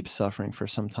will keep suffering for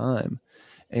some time,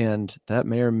 and that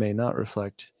may or may not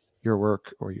reflect your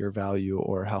work or your value,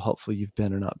 or how helpful you've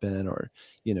been or not been, or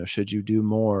should you do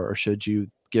more, or should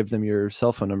you give them your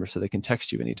cell phone number so they can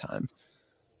text you anytime.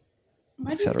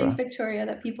 Why do you think, Victoria,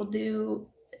 that people do,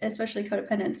 especially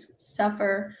codependents,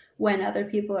 suffer when other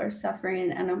people are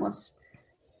suffering, and almost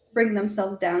bring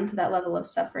themselves down to that level of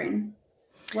suffering?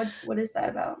 What is that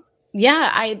about?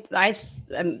 I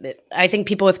think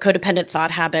people with codependent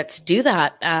thought habits do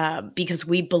that because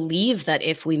we believe that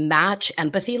if we match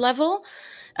empathy level,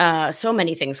 so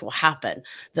many things will happen.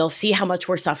 They'll see how much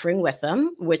we're suffering with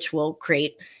them, which will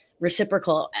create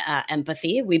reciprocal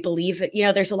empathy. We believe that,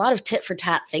 there's a lot of tit for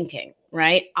tat thinking,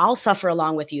 right? I'll suffer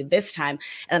along with you this time,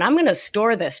 and I'm going to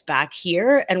store this back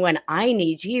here. And when I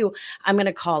need you, I'm going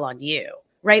to call on you,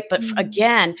 right? But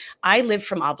again, I live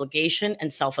from obligation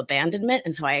and self-abandonment.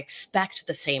 And so I expect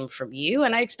the same from you.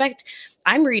 And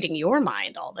I'm reading your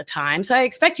mind all the time. So I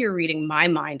expect you're reading my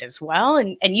mind as well.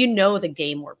 And the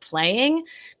game we're playing.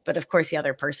 But of course, the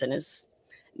other person is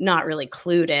not really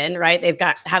clued in, right?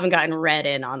 Haven't gotten read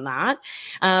in on that.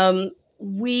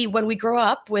 When we grow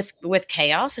up with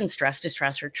chaos and stress,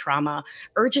 distress, or trauma,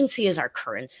 urgency is our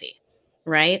currency,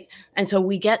 right? And so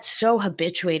we get so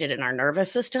habituated in our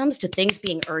nervous systems to things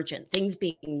being urgent, things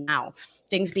being now,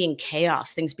 things being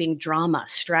chaos, things being drama,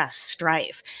 stress,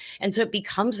 strife. And so it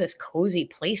becomes this cozy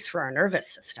place for our nervous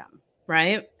system,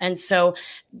 right? And so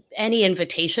any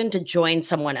invitation to join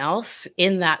someone else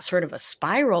in that sort of a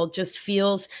spiral just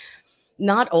feels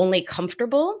not only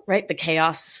comfortable, right? The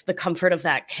chaos, the comfort of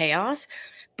that chaos,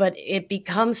 but it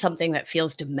becomes something that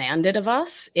feels demanded of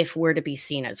us if we're to be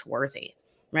seen as worthy.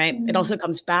 Right. It also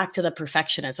comes back to the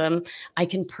perfectionism. I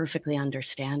can perfectly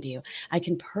understand you. I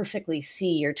can perfectly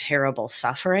see your terrible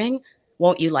suffering.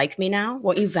 Won't you like me now?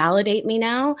 Won't you validate me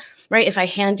now? Right. If I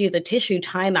hand you the tissue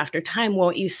time after time,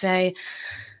 won't you say,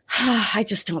 I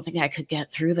just don't think I could get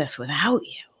through this without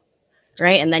you.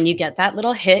 Right. And then you get that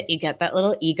little hit, you get that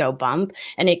little ego bump,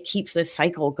 and it keeps this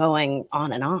cycle going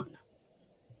on and on.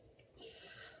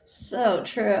 So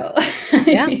true.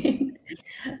 Yeah.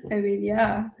 I mean,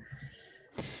 yeah.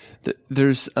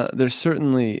 There's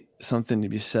certainly something to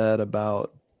be said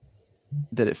about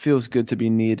that. It feels good to be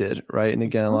needed, right? And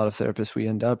again, a lot of therapists, we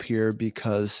end up here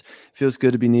because it feels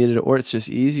good to be needed, or it's just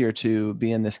easier to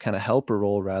be in this kind of helper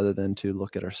role rather than to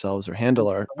look at ourselves or handle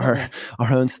our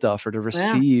own stuff, or to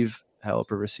receive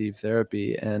help or receive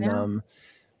therapy. And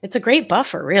it's a great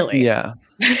buffer, really. Yeah.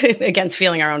 Against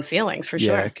feeling our own feelings, for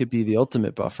sure. Yeah, it could be the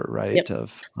ultimate buffer, right? Yep.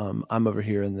 Of I'm over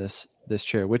here in this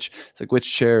chair, which it's like,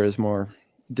 which chair is more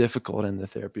difficult in the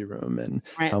therapy room, and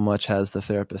how much has the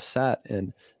therapist sat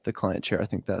in the client chair? I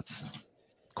think that's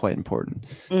quite important,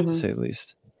 to say the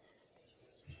least.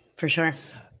 For sure.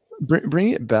 Bring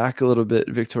it back a little bit,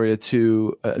 Victoria,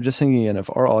 to just thinking again of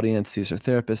our audience. These are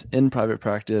therapists in private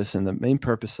practice, and the main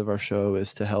purpose of our show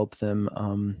is to help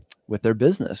them with their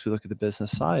business. We look at the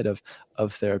business side of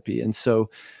therapy. And so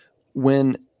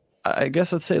when, I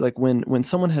guess I'd say, like, when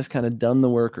someone has kind of done the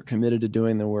work or committed to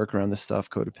doing the work around this stuff,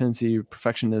 codependency,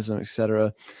 perfectionism, et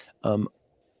cetera,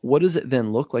 what does it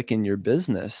then look like in your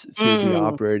business to be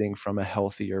operating from a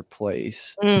healthier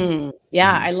place?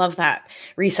 Yeah, I love that.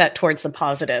 Reset towards the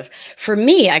positive. For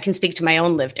me, I can speak to my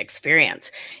own lived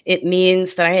experience. It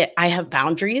means that I have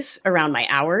boundaries around my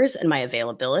hours and my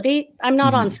availability. I'm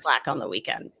not on Slack on the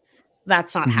weekend.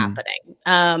 That's not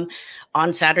happening.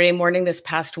 On Saturday morning this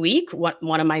past week,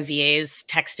 one of my VAs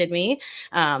texted me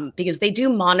because they do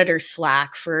monitor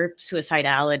Slack for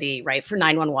suicidality, right? For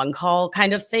 911 call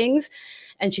kind of things.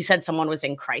 And she said someone was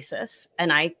in crisis.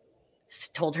 And I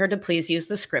told her to please use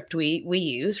the script we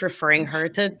use, referring her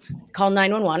to call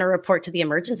 911 or report to the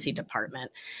emergency department,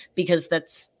 because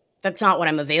that's not what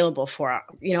I'm available for,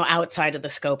 outside of the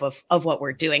scope of what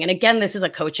we're doing. And again, this is a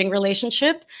coaching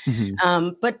relationship.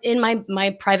 But in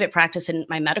my private practice, in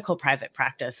my medical private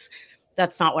practice,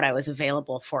 that's not what I was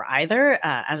available for either,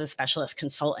 as a specialist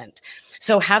consultant.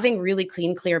 So having really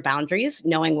clean, clear boundaries,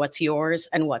 knowing what's yours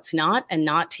and what's not, and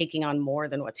not taking on more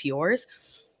than what's yours,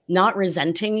 not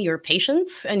resenting your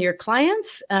patients and your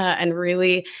clients, and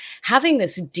really having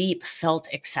this deep felt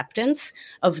acceptance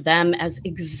of them as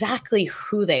exactly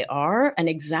who they are and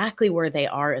exactly where they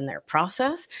are in their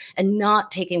process, and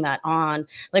not taking that on,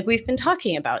 like we've been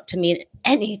talking about, to mean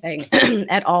anything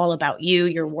at all about you,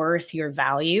 your worth, your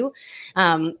value.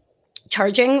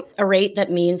 Charging a rate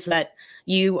that means that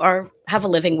you have a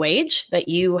living wage, that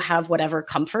you have whatever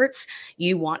comforts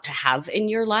you want to have in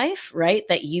your life, right?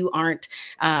 That you aren't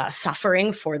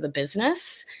suffering for the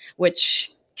business,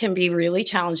 which can be really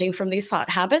challenging from these thought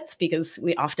habits, because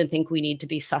we often think we need to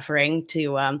be suffering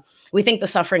to, we think the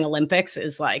suffering Olympics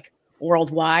is like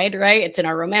worldwide, right? It's in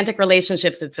our romantic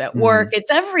relationships, it's at work,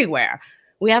 it's everywhere.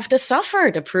 We have to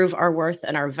suffer to prove our worth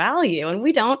and our value, and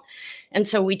we don't. And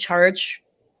so we charge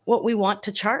what we want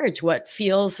to charge, what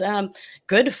feels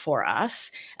good for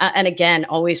us. And again,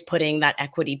 always putting that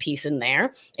equity piece in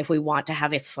there. If we want to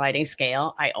have a sliding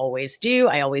scale, I always do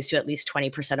at least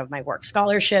 20% of my work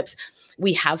scholarships.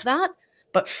 We have that,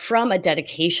 but from a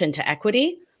dedication to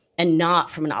equity and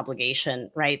not from an obligation,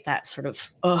 right? That sort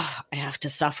of, I have to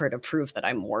suffer to prove that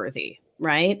I'm worthy,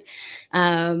 right?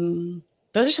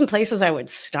 Those are some places I would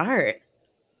start.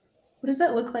 What does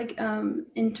that look like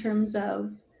in terms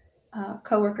of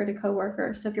coworker to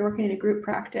coworker? So if you're working in a group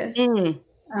practice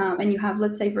and you have,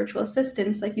 let's say, virtual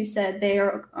assistants, like you said, they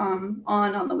are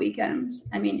on the weekends.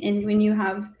 I mean, when you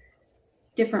have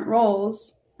different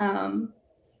roles,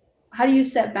 how do you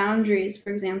set boundaries, for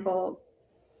example,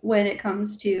 when it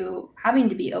comes to having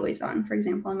to be always on? For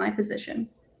example, in my position,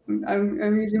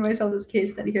 I'm using myself as a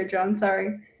case study here, John,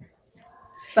 sorry.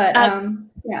 But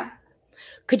yeah.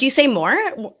 Could you say more?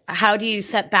 How do you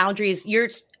set boundaries? You're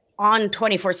on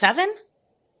 24/7?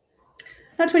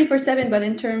 Not 24/7, but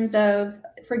in terms of,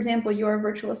 for example, your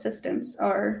virtual assistants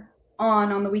are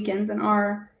on the weekends and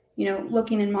are,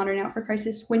 looking and monitoring out for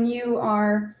crisis. When you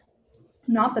are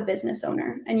not the business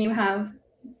owner and you have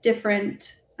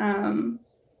different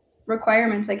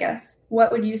requirements, I guess,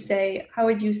 what would you say? How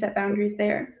would you set boundaries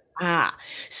there?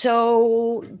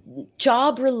 So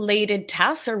job-related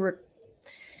tasks are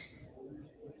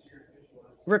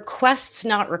requests,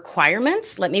 not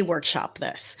requirements. Let me workshop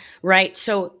this, right?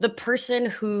 So the person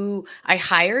who I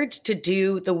hired to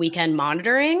do the weekend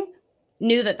monitoring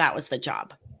knew that that was the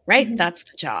job, right? Mm-hmm. That's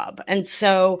the job. And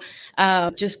so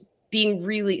just being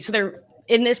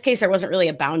in this case, there wasn't really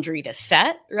a boundary to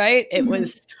set, right? It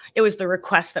was the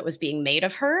request that was being made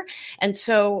of her. And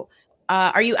so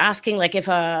are you asking like if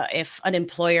an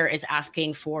employer is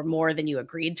asking for more than you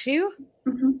agreed to?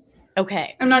 Mm-hmm.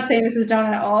 Okay. I'm not saying this is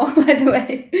done at all, by the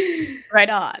way. Right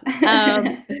on.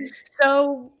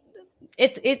 So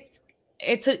it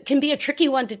can be a tricky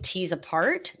one to tease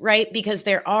apart, right? Because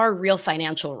there are real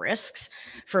financial risks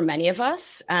for many of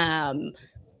us,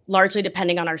 largely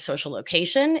depending on our social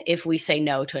location. If we say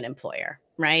no to an employer,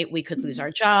 right? We could lose our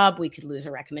job, we could lose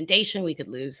a recommendation, we could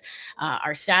lose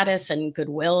our status and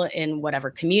goodwill in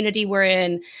whatever community we're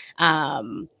in.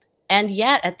 And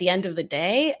yet, at the end of the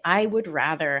day, I would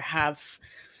rather have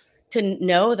to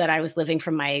know that I was living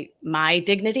from my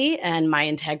dignity and my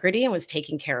integrity and was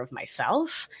taking care of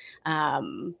myself.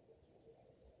 And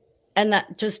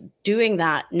that just doing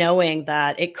that, knowing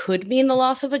that it could mean the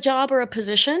loss of a job or a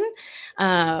position.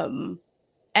 And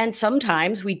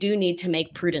sometimes we do need to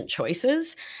make prudent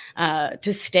choices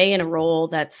to stay in a role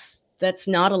that's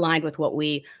not aligned with what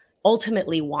we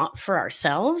ultimately want for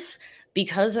ourselves,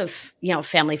 because of,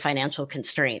 family financial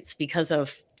constraints, because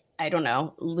of, I don't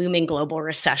know, looming global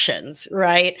recessions,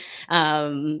 right?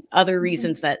 Other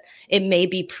reasons that it may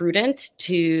be prudent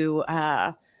to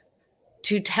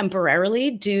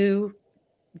temporarily do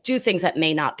things that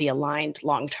may not be aligned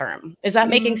long term. Is that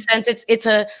making sense?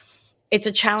 It's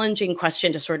a challenging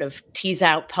question to sort of tease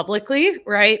out publicly,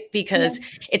 right? Because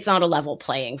it's not a level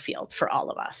playing field for all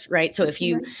of us, right? So if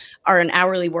you are an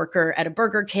hourly worker at a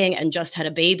Burger King and just had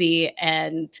a baby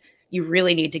and you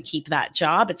really need to keep that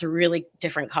job, it's a really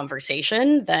different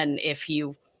conversation than if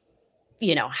you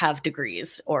have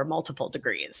degrees or multiple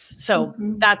degrees. So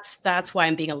that's why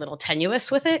I'm being a little tenuous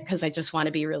with it, because I just want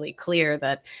to be really clear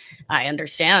that I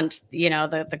understand,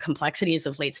 the complexities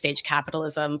of late stage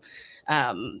capitalism,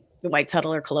 the white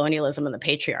settler colonialism and the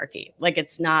patriarchy. Like,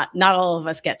 it's not all of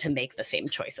us get to make the same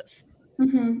choices.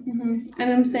 And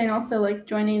I'm saying also, like,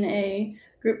 joining a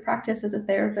group practice as a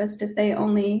therapist, if they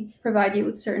only provide you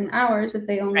with certain hours, if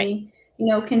they only,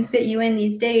 can fit you in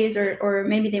these days, or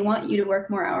maybe they want you to work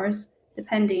more hours,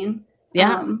 depending.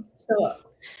 Yeah. So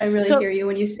I really hear you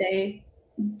when you say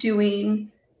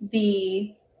doing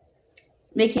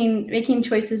making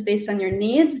choices based on your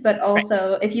needs, but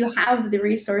also if you have the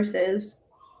resources,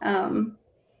 that's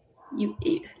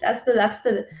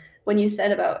the when you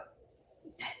said about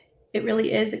it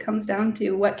really is, it comes down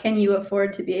to what can you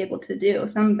afford to be able to do.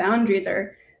 Some boundaries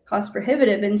are cost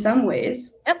prohibitive in some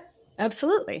ways. Yep,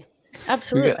 absolutely.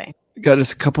 We got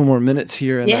just a couple more minutes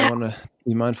here, and I want to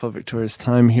be mindful of Victoria's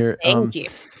time here. Thank you.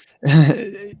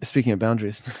 Speaking of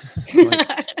boundaries, you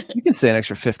can stay an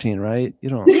extra 15, right? You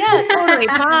don't. Yeah, totally.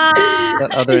 That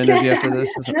other interview after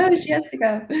this. No, she has to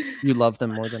go. You love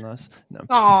them more than us. No.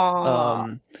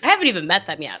 Aww. I haven't even met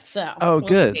them yet, so. Oh, we'll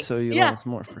good. See. So you love us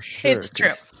more for sure. It's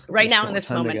true. Right now in this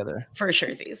moment, together. For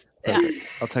surezies. Yeah.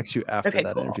 I'll text you after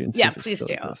that interview. And see if please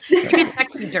do. Exists. You can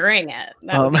text me during it.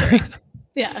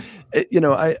 Yeah.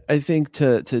 I think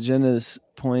to Jenna's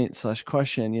point /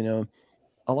 question,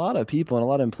 a lot of people and a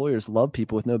lot of employers love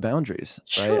people with no boundaries,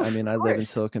 right? I mean, I live in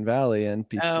Silicon Valley, and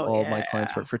all of my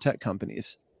clients work for tech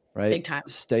companies, right? Big time.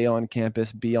 Stay on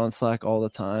campus, be on Slack all the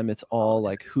time. It's all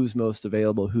like who's most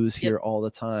available, who's here all the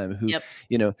time, who,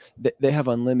 they have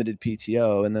unlimited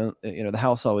PTO, and then, the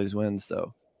house always wins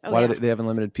though. Why do they have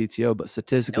unlimited PTO? But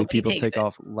statistically, people take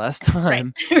off less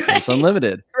time. Right. It's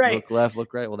unlimited. Right. Look left,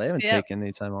 look right. Well, they haven't taken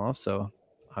any time off, so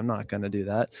I'm not going to do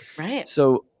that. Right.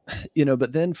 So,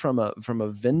 but then from a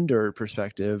vendor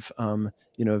perspective, a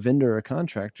vendor or a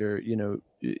contractor, you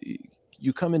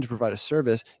come in to provide a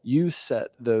service, you set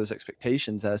those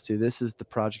expectations as to, this is the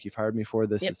project you've hired me for,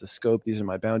 this is the scope, these are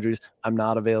my boundaries. I'm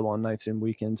not available on nights and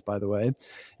weekends, by the way.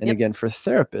 And again, for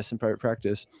therapists in private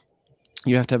practice,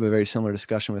 you have to have a very similar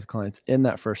discussion with clients in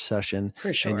that first session.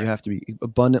 For sure. And you have to be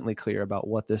abundantly clear about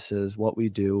what this is, what we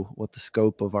do, what the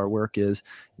scope of our work is,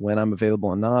 when I'm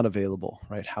available and not available,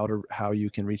 right? How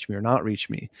you can reach me or not reach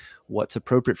me, what's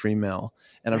appropriate for email.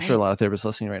 And I'm sure a lot of therapists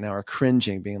listening right now are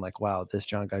cringing, being like, wow, this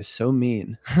John guy's so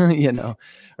mean, you know,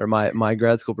 or my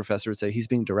grad school professor would say he's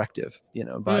being directive, you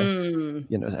know, by,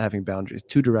 you know, having boundaries.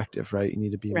 Too directive, right? You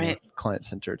need to be more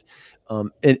client-centered.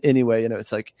 Anyway, you know,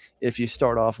 it's like, if you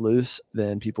start off loose,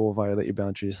 then people will violate your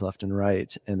boundaries left and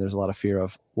right. And there's a lot of fear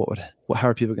of how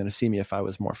are people going to see me if I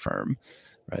was more firm,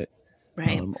 right?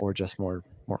 Or just more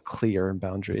clear and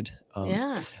boundaried.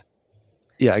 Yeah.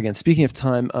 Again, speaking of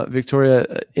time, Victoria,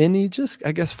 any just,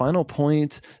 I guess, final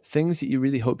points, things that you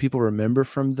really hope people remember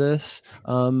from this,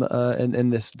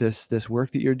 and this work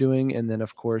that you're doing, and then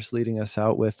of course leading us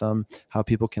out with how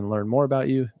people can learn more about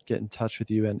you, get in touch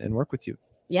with you, and work with you.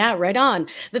 Yeah, right on.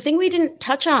 The thing we didn't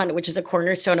touch on, which is a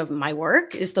cornerstone of my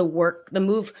work, is the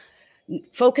move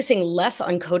focusing less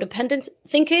on codependent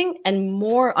thinking and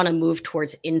more on a move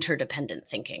towards interdependent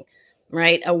thinking,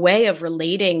 right? A way of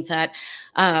relating that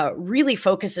really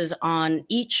focuses on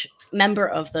each member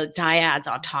of the dyad's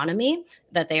autonomy,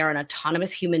 that they are an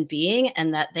autonomous human being,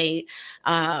 and that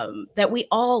that we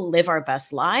all live our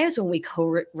best lives when we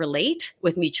co-relate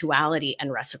with mutuality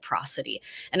and reciprocity.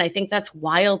 And I think that's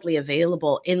wildly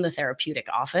available in the therapeutic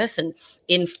office and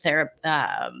for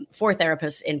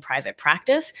therapists in private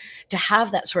practice, to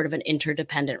have that sort of an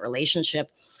interdependent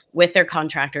relationship with their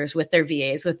contractors, with their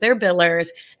VAs, with their billers,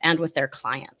 and with their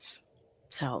clients.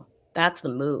 So that's the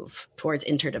move towards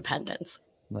interdependence.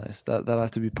 Nice. That'll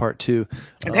have to be part 2.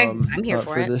 Okay, I'm here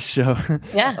for this show.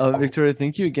 Yeah. Victoria,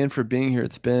 thank you again for being here.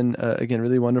 It's been again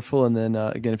really wonderful. And then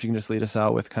again, if you can just lead us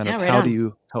out with kind of how do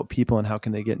you help people and how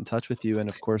can they get in touch with you? And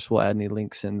of course, we'll add any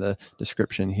links in the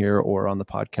description here or on the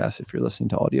podcast if you're listening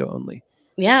to audio only.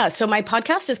 Yeah. So my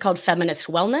podcast is called Feminist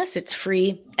Wellness. It's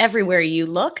free everywhere you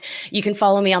look. You can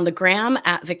follow me on the gram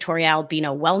at Victoria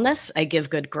Albina Wellness. I give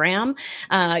good gram.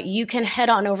 You can head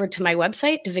on over to my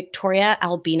website to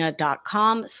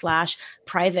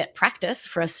victoriaalbina.com/private practice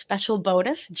for a special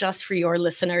bonus just for your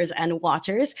listeners and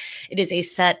watchers. It is a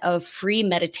set of free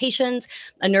meditations,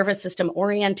 a nervous system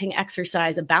orienting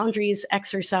exercise, a boundaries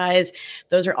exercise.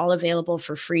 Those are all available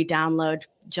for free download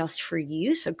just for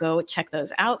you. So go check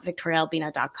those out,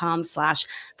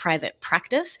 victoriaalbina.com/private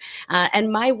practice.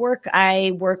 And my work,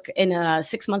 I work in a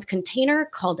 6-month container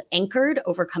called Anchored,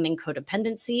 Overcoming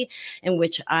Codependency, in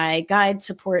which I guide,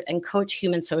 support, and coach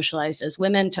human socialized as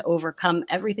women to overcome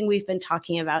everything we've been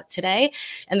talking about today.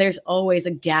 And there's always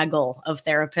a gaggle of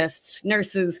therapists,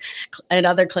 nurses, and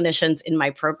other clinicians in my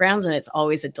programs. And it's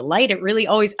always a delight. It really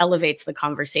always elevates the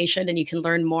conversation. And you can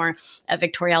learn more at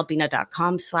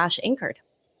victoriaalbina.com/anchored.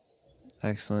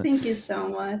 Excellent. Thank you so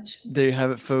much. There you have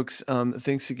it, folks.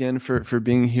 Thanks again for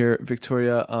being here,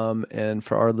 Victoria. And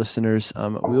for our listeners,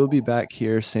 we will be back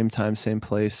here same time, same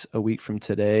place a week from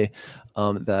today.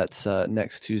 That's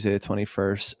next Tuesday, the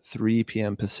 21st, 3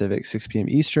 p.m. Pacific, 6 p.m.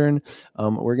 Eastern.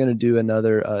 We're going to do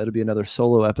it'll be another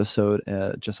solo episode,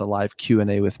 just a live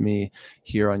Q&A with me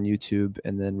here on YouTube,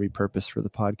 and then repurposed for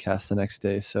the podcast the next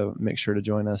day. So make sure to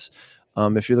join us.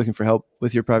 If you're looking for help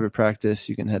with your private practice,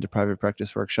 you can head to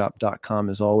privatepracticeworkshop.com.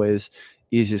 As always,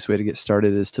 easiest way to get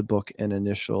started is to book an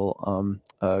initial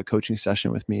coaching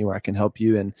session with me where I can help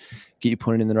you and get you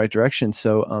pointed in the right direction.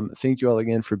 So thank you all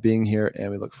again for being here,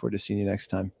 and we look forward to seeing you next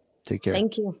time. Take care.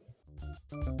 Thank you.